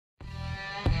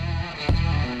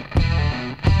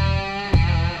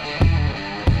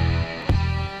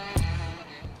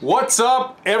What's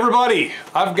up, everybody?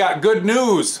 I've got good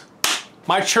news.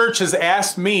 My church has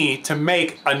asked me to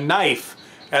make a knife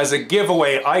as a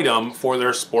giveaway item for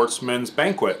their Sportsman's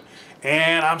Banquet,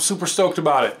 and I'm super stoked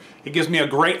about it. It gives me a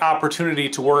great opportunity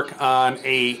to work on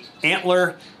a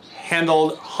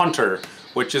antler-handled hunter,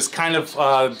 which is kind of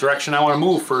the direction I want to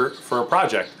move for a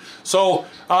project. So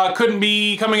couldn't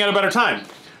be coming at a better time.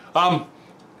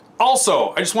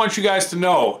 Also, I just want you guys to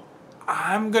know,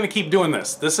 I'm going to keep doing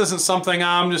this. This isn't something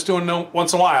I'm just doing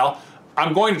once in a while.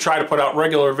 I'm going to try to put out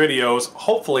regular videos,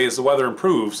 hopefully as the weather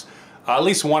improves, at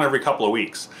least one every couple of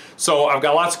weeks. So I've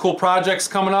got lots of cool projects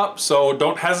coming up, so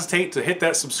don't hesitate to hit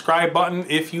that subscribe button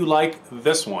if you like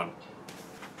this one.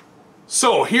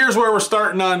 So here's where we're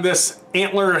starting on this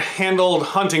antler-handled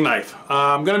hunting knife.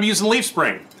 I'm going to be using leaf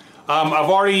spring. I've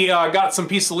already got some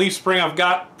piece of leaf spring I've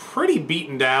got pretty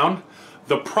beaten down.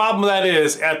 The problem with that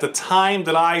is, at the time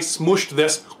that I smooshed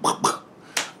this,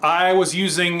 I was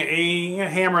using a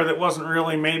hammer that wasn't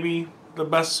really maybe the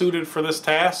best suited for this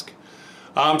task.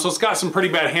 So it's got some pretty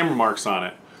bad hammer marks on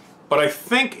it. But I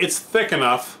think it's thick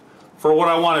enough for what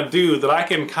I want to do that I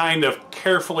can kind of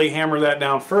carefully hammer that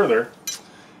down further.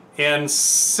 And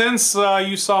since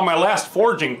you saw my last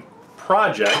forging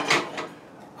project,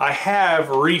 I have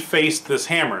refaced this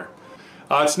hammer.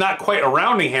 It's not quite a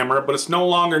rounding hammer, but it's no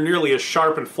longer nearly as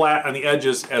sharp and flat on the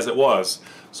edges as it was.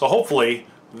 So hopefully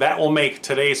that will make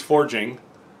today's forging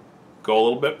go a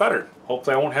little bit better.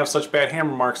 Hopefully I won't have such bad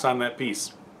hammer marks on that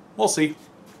piece. We'll see.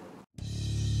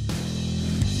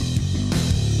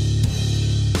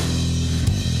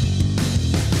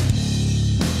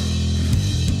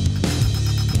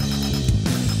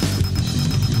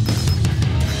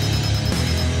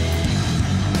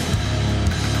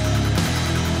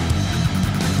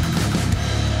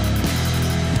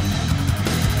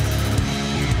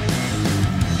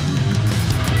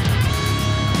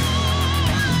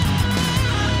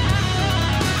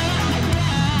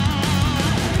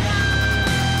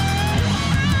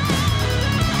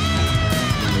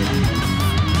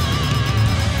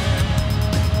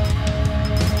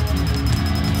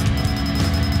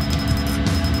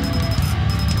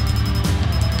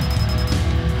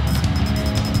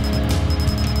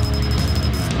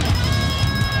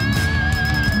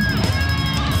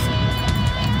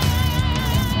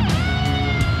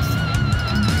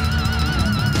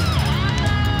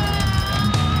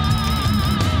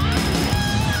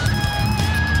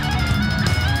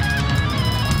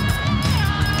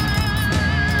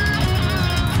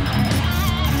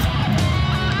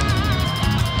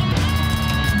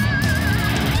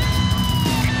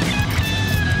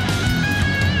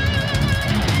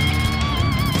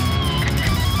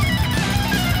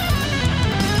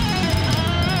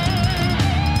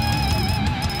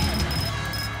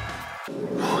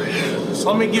 So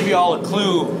let me give you all a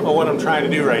clue of what I'm trying to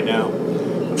do right now.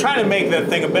 I'm trying to make that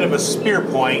thing a bit of a spear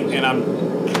point, and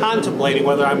I'm contemplating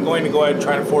whether I'm going to go ahead and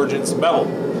try to forge in some bevel.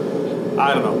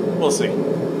 I don't know. We'll see.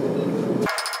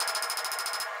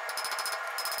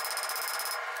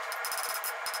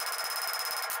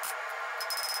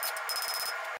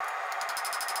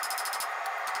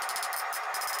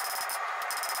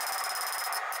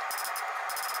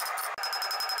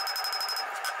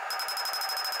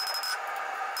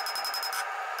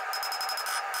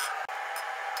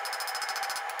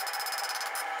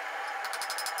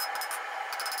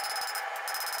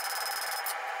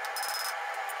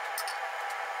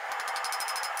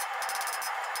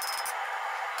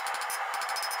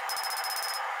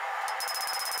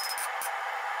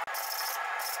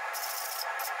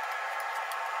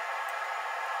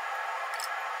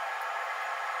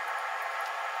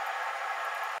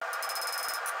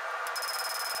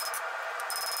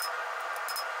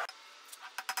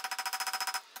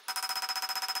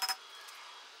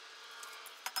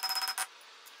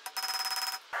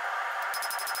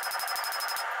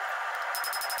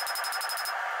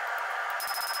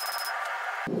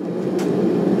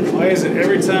 Why is it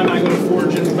every time I go to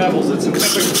forge in bevels, it's an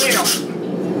epic fail?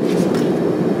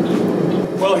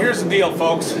 Well, here's the deal,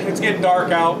 folks. It's getting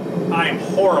dark out. I am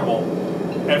horrible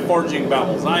at forging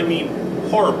bevels. I mean,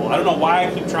 horrible. I don't know why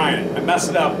I keep trying it. I mess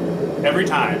it up every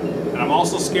time. And I'm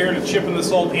also scared of chipping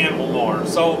this old anvil more.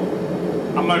 So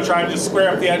I'm going to try to just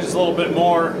square up the edges a little bit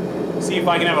more, see if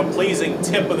I can have a pleasing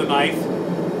tip of the knife,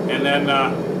 and then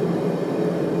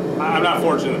I'm not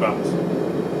forging the bevels.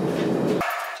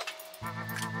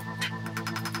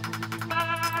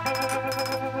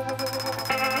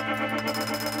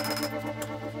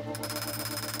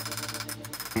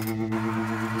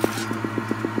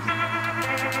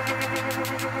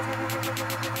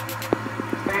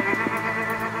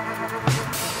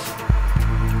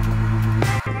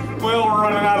 Well, we're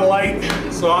running out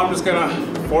So I'm just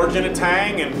gonna forge in a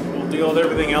tang and we'll deal with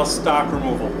everything else stock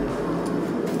removal.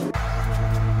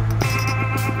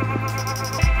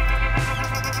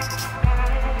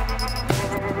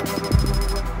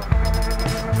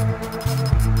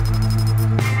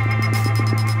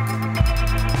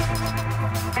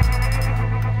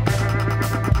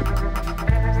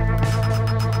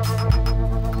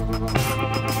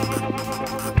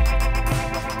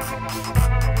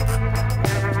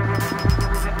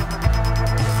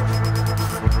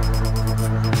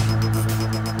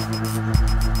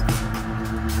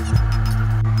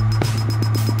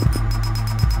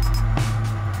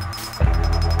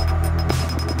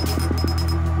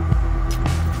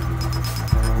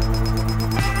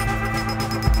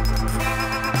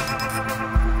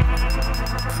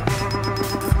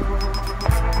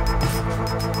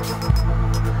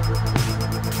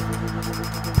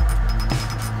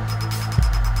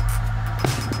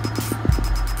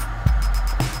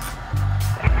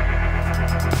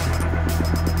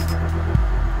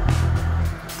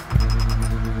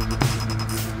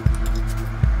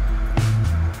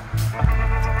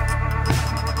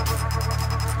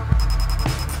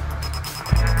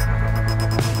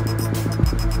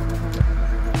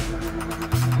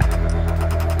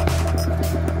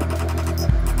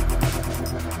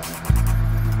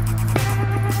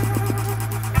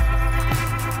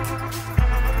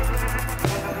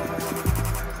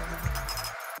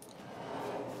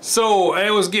 So it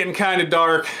was getting kind of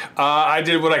dark. I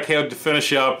did what I could to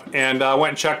finish up, and I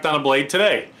went and checked on a blade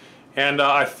today. And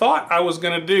I thought I was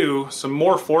going to do some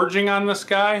more forging on this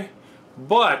guy,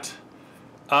 but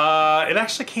it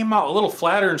actually came out a little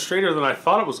flatter and straighter than I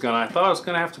thought it was going to. I thought I was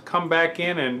going to have to come back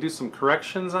in and do some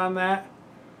corrections on that,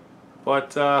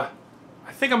 but I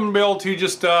think I'm going to be able to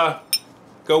just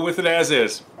go with it as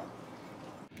is.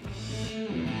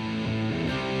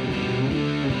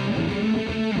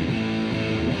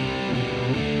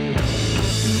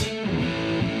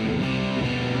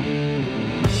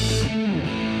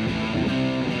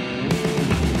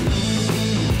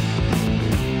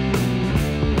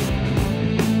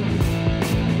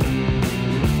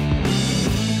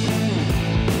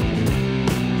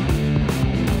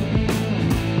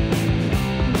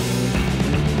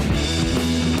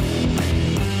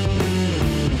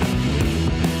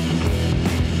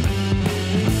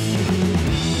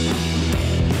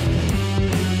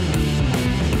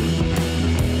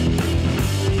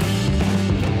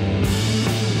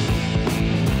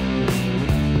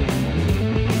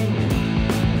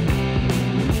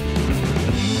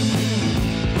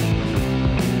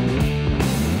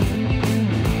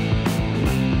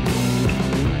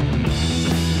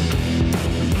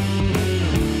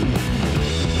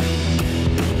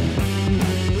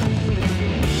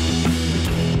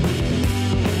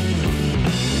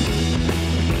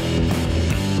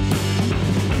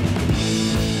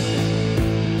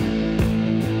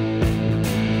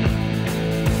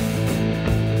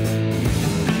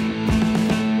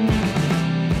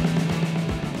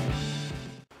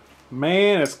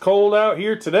 Man, it's cold out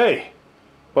here today,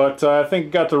 but I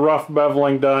think got the rough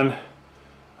beveling done.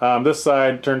 This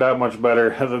side turned out much better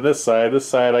than this side. This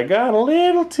side I got a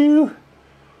little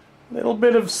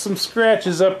bit of some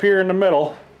scratches up here in the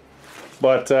middle,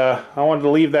 but I wanted to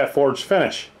leave that forged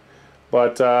finish.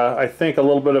 But I think a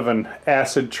little bit of an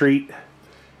acid treat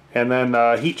and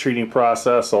then heat treating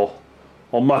process will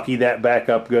mucky that back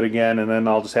up good again, and then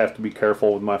I'll just have to be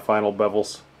careful with my final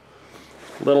bevels.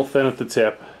 A little thin at the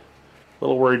tip. A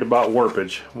little worried about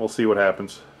warpage. We'll see what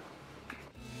happens.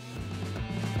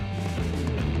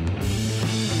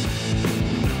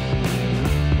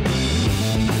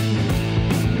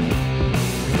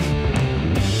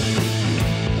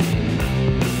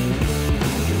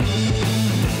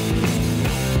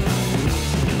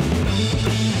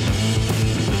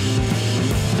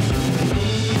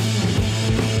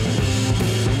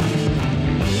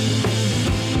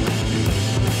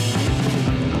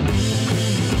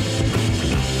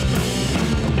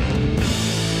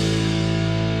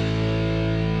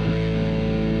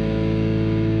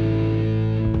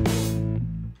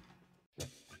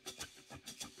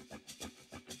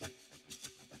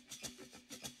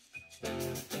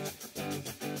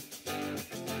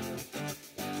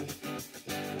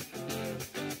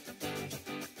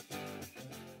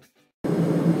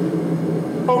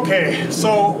 Okay,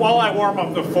 so while I warm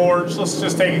up the forge, let's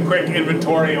just take a quick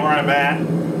inventory of where I'm at.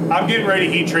 I'm getting ready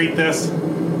to heat treat this.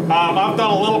 I've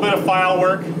done a little bit of file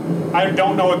work. I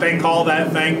don't know what they call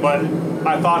that thing, but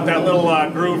I thought that little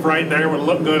groove right there would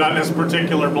look good on this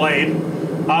particular blade.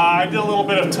 I did a little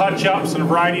bit of touch-ups in a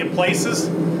variety of places,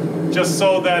 just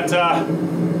so that I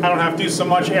don't have to do so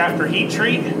much after heat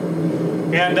treat.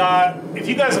 And if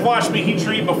you guys have watched me heat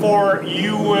treat before,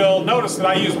 you will notice that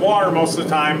I use water most of the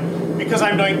time because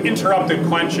I'm doing interrupted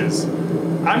quenches.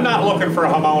 I'm not looking for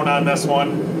a hamon on this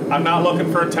one. I'm not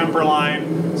looking for a temper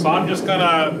line. So I'm just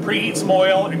gonna preheat some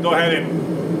oil and go ahead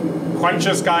and quench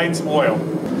this guy in some oil.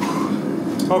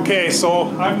 Okay,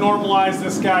 so I've normalized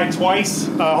this guy twice.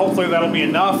 Hopefully that'll be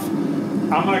enough.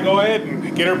 I'm gonna go ahead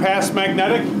and get her past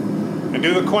magnetic and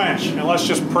do the quench. And let's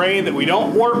just pray that we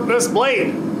don't warp this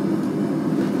blade.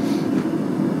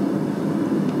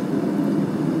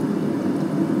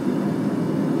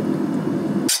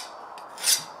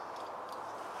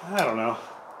 I don't know.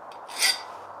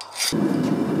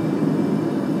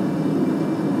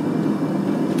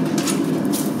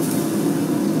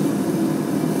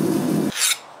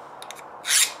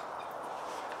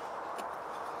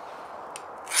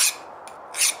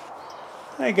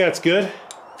 I think that's good.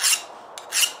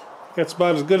 That's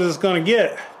about as good as it's gonna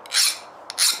get.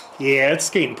 Yeah, it's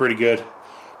skating pretty good.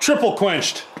 Triple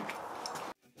quenched.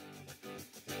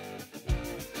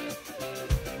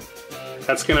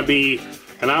 That's gonna be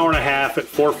an hour and a half at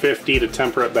 450 to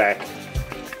temper it back.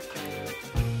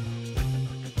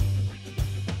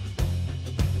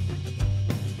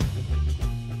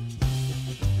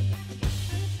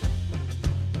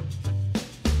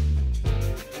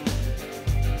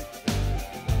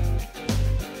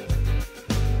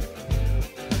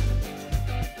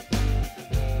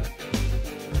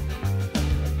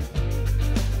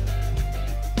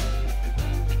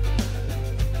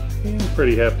 I'm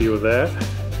pretty happy with that.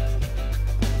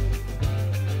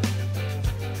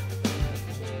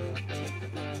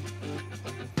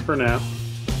 For now.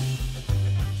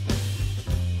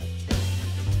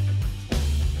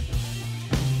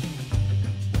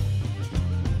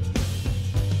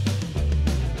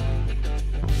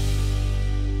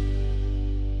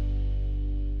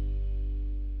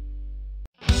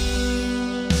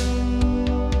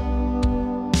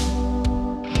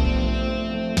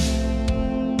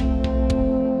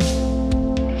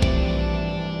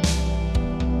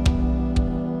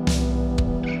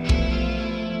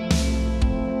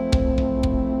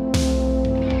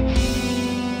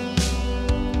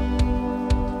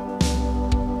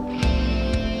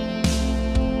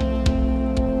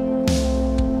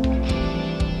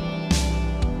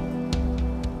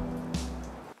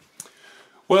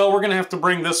 Well, we're going to have to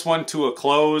bring this one to a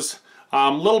close.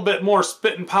 A little bit more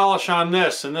spit and polish on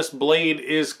this, and this blade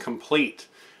is complete.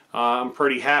 I'm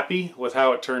pretty happy with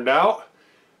how it turned out.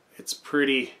 It's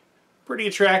pretty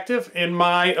attractive in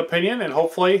my opinion, and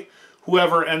hopefully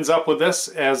whoever ends up with this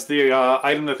as the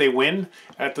item that they win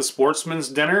at the Sportsman's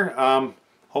dinner,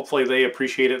 hopefully they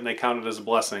appreciate it and they count it as a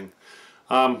blessing.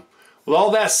 With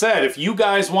all that said, if you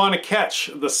guys want to catch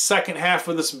the second half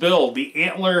of this build, the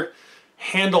antler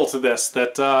handle to this,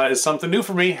 that is something new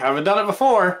for me. Haven't done it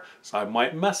before, so I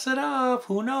might mess it up.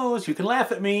 Who knows? You can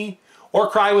laugh at me or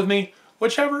cry with me,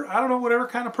 whichever, I don't know, whatever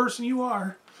kind of person you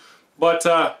are. But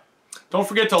don't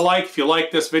forget to like if you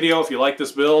like this video, if you like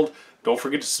this build. Don't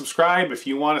forget to subscribe if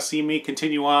you want to see me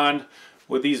continue on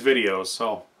with these videos.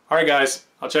 So, alright guys,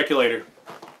 I'll check you later.